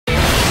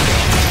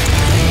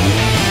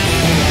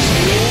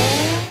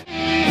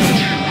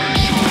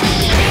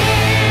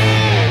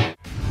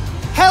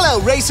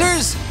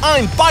racers!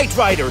 I'm Bite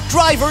Rider,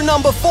 driver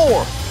number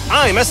 4.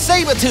 I'm a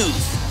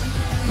saber-tooth.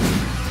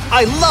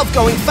 I love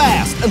going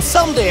fast, and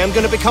someday I'm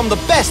gonna become the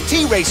best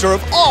T-racer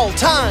of all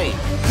time.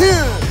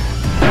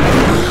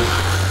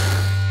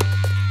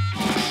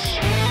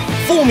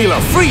 Formula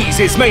Freeze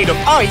is made of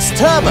ice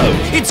turbo.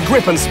 Its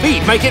grip and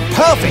speed make it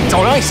perfect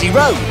on icy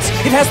roads.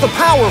 It has the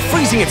power of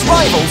freezing its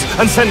rivals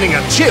and sending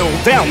a chill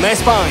down their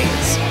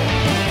spines.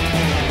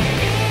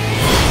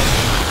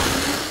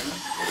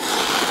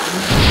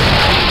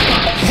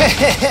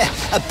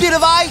 A bit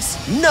of ice?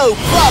 No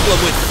problem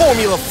with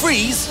Formula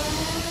Freeze.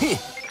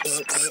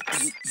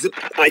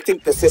 I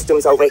think the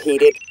system's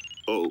overheated.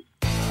 Oh.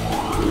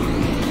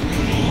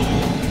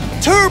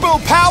 Turbo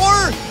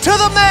power to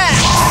the max!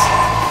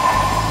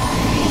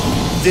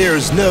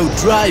 There's no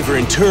driver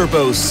in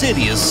Turbo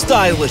City as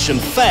stylish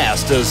and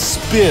fast as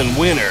Spinn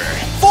Winner.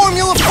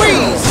 Formula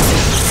Freeze!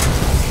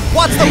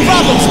 What's the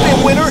problem,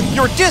 Spinn Winner?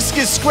 Your disc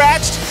is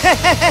scratched?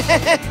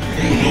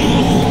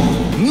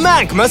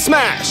 Magma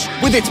Smash!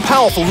 With its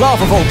powerful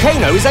lava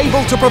volcano is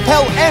able to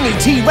propel any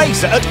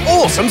T-racer at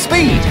awesome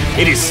speed.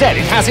 It is said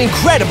it has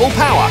incredible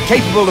power,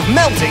 capable of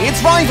melting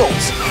its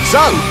rivals.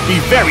 So,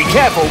 be very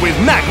careful with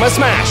Magma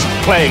Smash.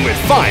 Playing with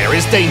fire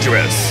is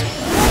dangerous.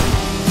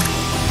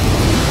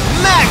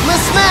 Magma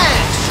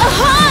Smash!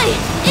 Ahoy!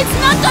 It's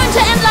not going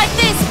to end like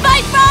this,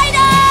 Bite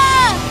Rider!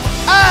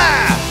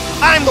 Ah!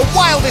 I'm the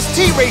wildest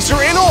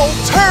T-racer in all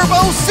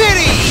Turbo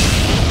City!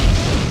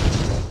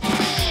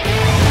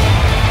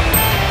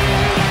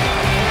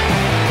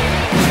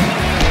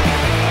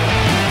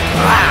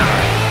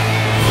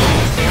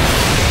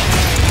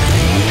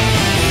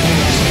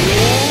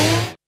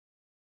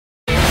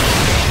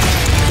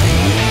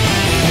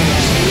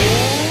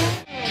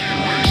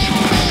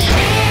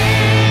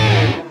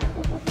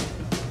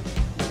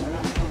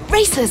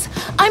 Racers,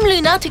 I'm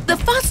Lunartik, the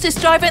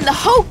fastest driver in the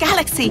whole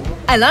galaxy,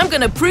 and I'm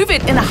gonna prove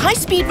it in a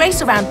high-speed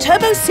race around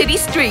Turbo City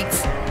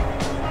streets.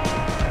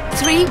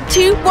 3,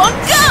 2, 1,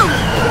 go!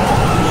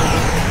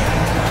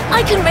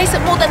 I can race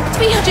at more than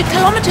 300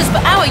 kilometers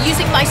per hour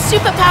using my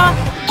superpower,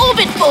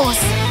 Orbit Force.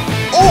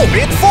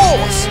 Orbit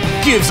Force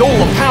gives all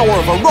the power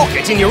of a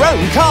rocket in your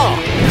own car.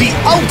 The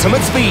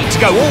ultimate speed to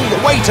go all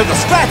the way to the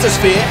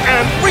stratosphere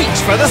and reach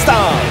for the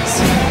stars.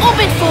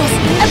 Orbit Force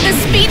at the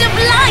speed of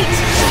light.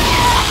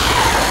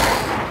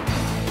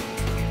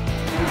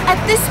 At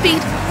this speed,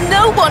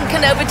 no one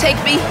can overtake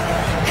me.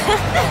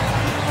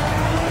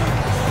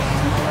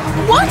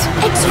 What?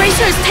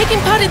 X-Racer is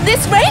taking part in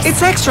this race? It's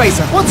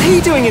X-Racer. What's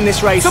he doing in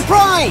this race?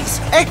 Surprise!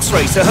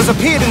 X-Racer has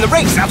appeared in the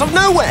race out of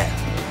nowhere.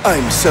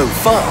 I'm so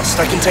fast,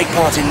 I can take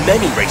part in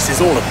many races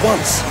all at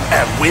once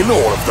and win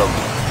all of them.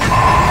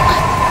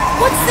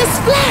 What's this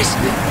flash?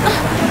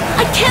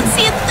 I can't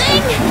see a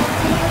thing.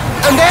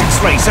 And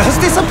X-Racer has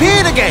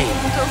disappeared again.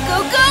 Go, go,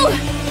 go!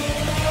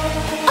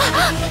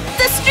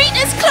 The street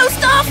is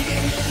closed off!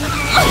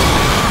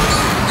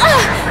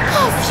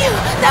 Oh, phew!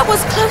 That was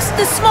close.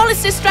 The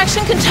smallest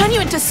distraction can turn you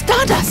into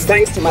stardust.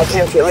 Thanks to my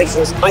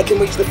calculations, I can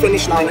reach the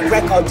finish line in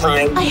record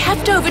time. I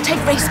have to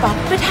overtake Racebot,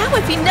 but how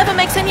if he never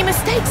makes any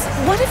mistakes?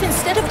 What if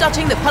instead of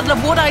dodging the puddle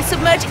of water, I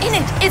submerge in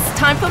it? It's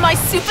time for my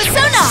Super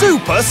Sonar!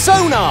 Super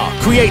Sonar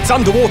creates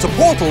underwater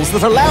portals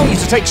that allow you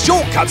to take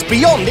shortcuts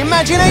beyond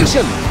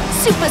imagination.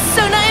 Super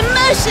Sonar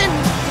Immersion!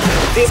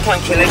 These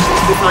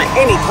calculations defy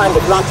any kind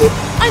of logic.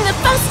 I'm the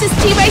fastest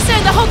T-Racer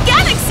in the whole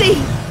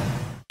galaxy!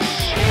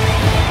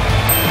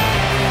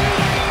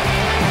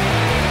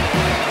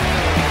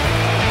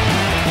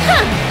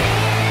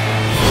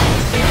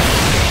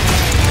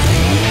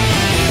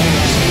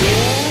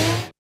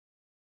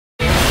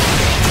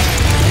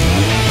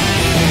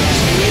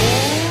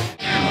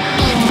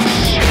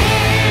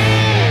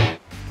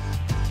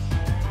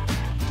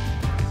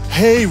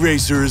 Hey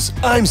racers,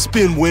 I'm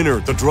Spinn Winner,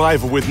 the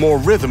driver with more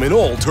rhythm in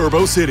all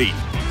Turbo City.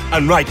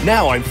 And right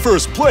now I'm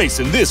first place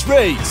in this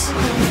race.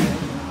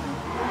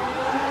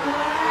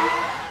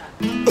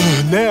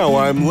 Now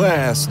I'm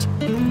last.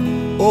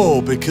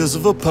 Oh, because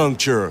of a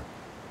puncture.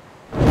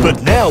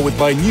 But now with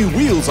my new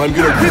wheels, I'm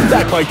gonna win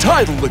back my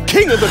title, the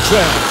king of the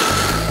track.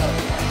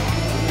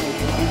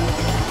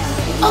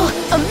 Oh,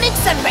 a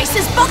Mix and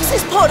Races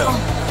boxes portal!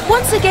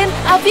 Once again,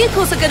 our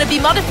vehicles are going to be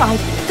modified.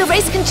 The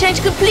race can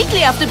change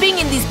completely after being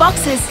in these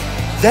boxes.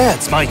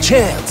 That's my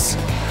chance.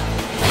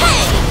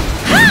 Hey!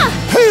 Ha!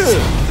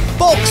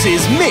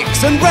 Boxes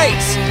mix and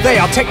race. They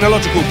are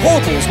technological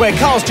portals where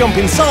cars jump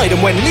inside,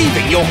 and when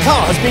leaving, your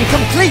car has been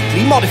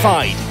completely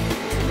modified.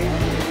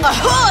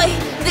 Ahoy!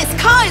 This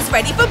car is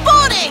ready for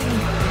boarding!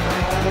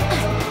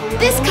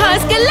 This car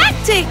is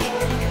galactic!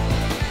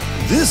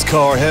 This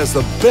car has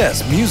the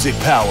best music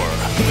power.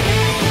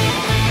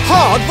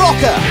 Hard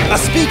Rocker! A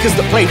speakers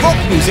that play rock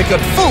music at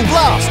full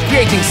blast,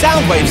 creating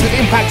sound waves that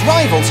impact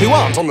rivals who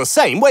aren't on the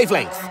same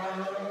wavelength.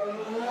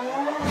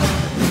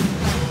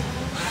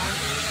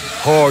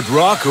 Hard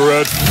Rocker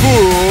at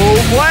full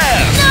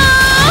blast!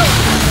 No!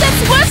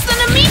 That's worse than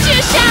a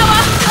meteor shower!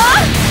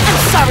 I'm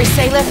Sorry,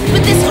 Sailor,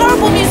 but this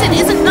horrible music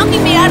isn't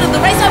knocking me out of the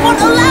race. I won't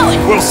allow it.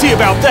 We'll see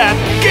about that.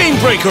 Game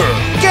Breaker!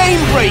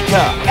 Game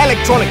Breaker!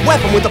 Electronic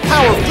weapon with the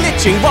power of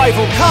glitching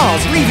rival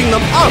cars, leaving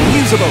them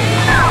unusable.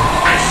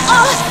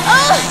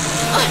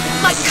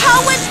 My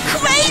car went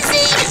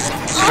crazy!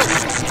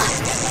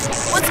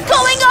 What's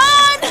going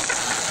on?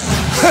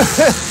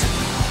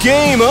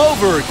 Game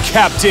over,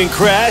 Captain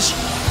Crash.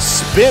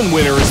 Spinn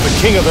winner is the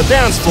king of the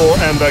dance floor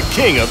and the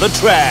king of the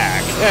track.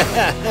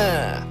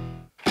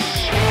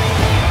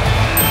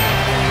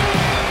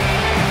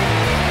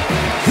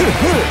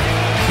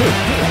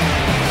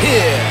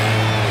 Yeah.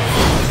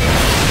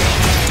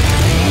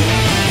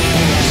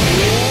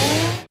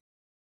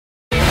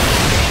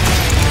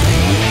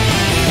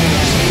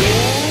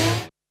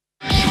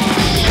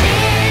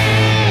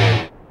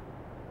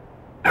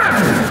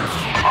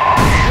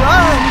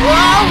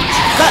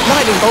 That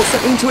lightning bolt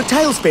sent me into a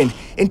tailspin.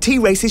 In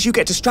T-races, you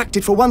get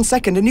distracted for 1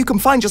 second and you can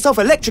find yourself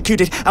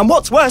electrocuted and,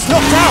 what's worse,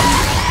 knocked out.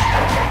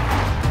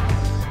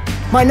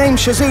 My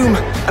name's Shazoom,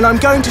 and I'm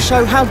going to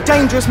show how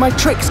dangerous my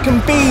tricks can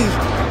be.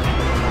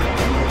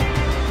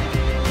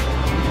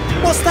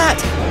 What's that?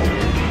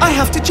 I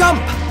have to jump.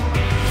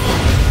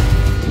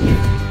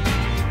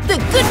 The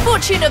good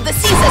fortune of the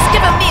seas has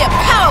given me a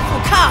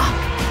powerful car.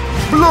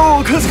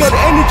 Blorg has got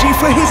energy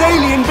for his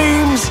alien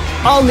beams.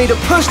 I'll need a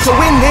push to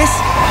win this.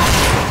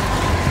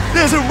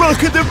 There's a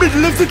rock in the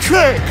middle of the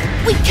track.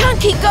 We can't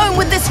keep going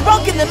with this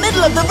rock in the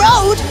middle of the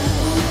road.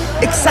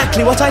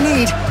 Exactly what I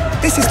need.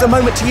 This is the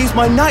moment to use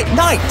my Night!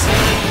 Night!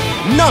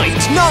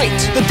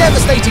 The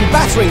devastating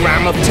battering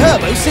ram of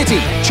Turbo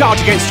City. Charge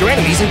against your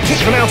enemies and kick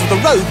them out of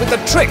the road with the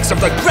tricks of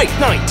the Great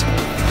Knight.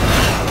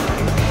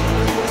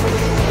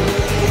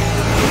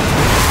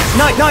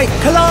 Night!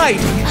 Collide!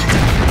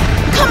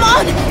 Come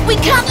on! We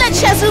can't let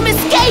Shazoom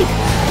escape!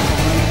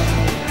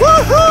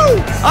 Woohoo!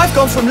 I've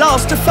gone from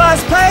last to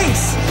first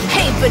place!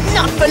 Hey, but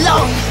not for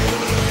long!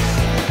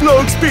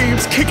 Blog's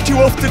beams kicked you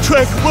off the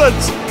track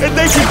once, and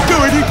they can do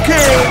it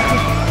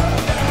again!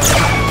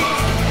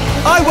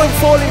 I won't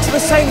fall into the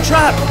same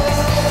trap!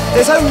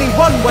 There's only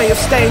one way of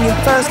staying in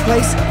first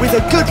place with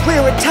a good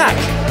rear attack.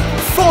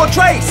 Ford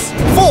Race!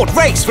 Ford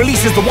Race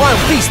releases the wild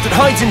beast that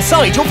hides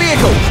inside your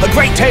vehicle. A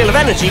great tail of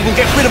energy will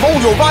get rid of all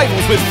your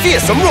rivals with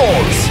fearsome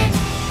roars.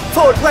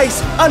 Ford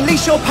Race,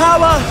 unleash your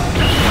power!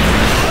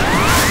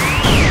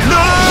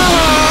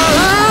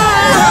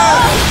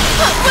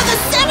 For the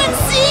 7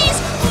 Seas!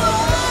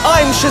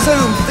 I'm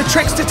Shazoom, the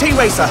Trickster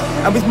T-Racer,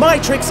 and with my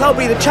tricks I'll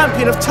be the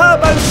champion of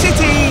Turbo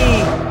City!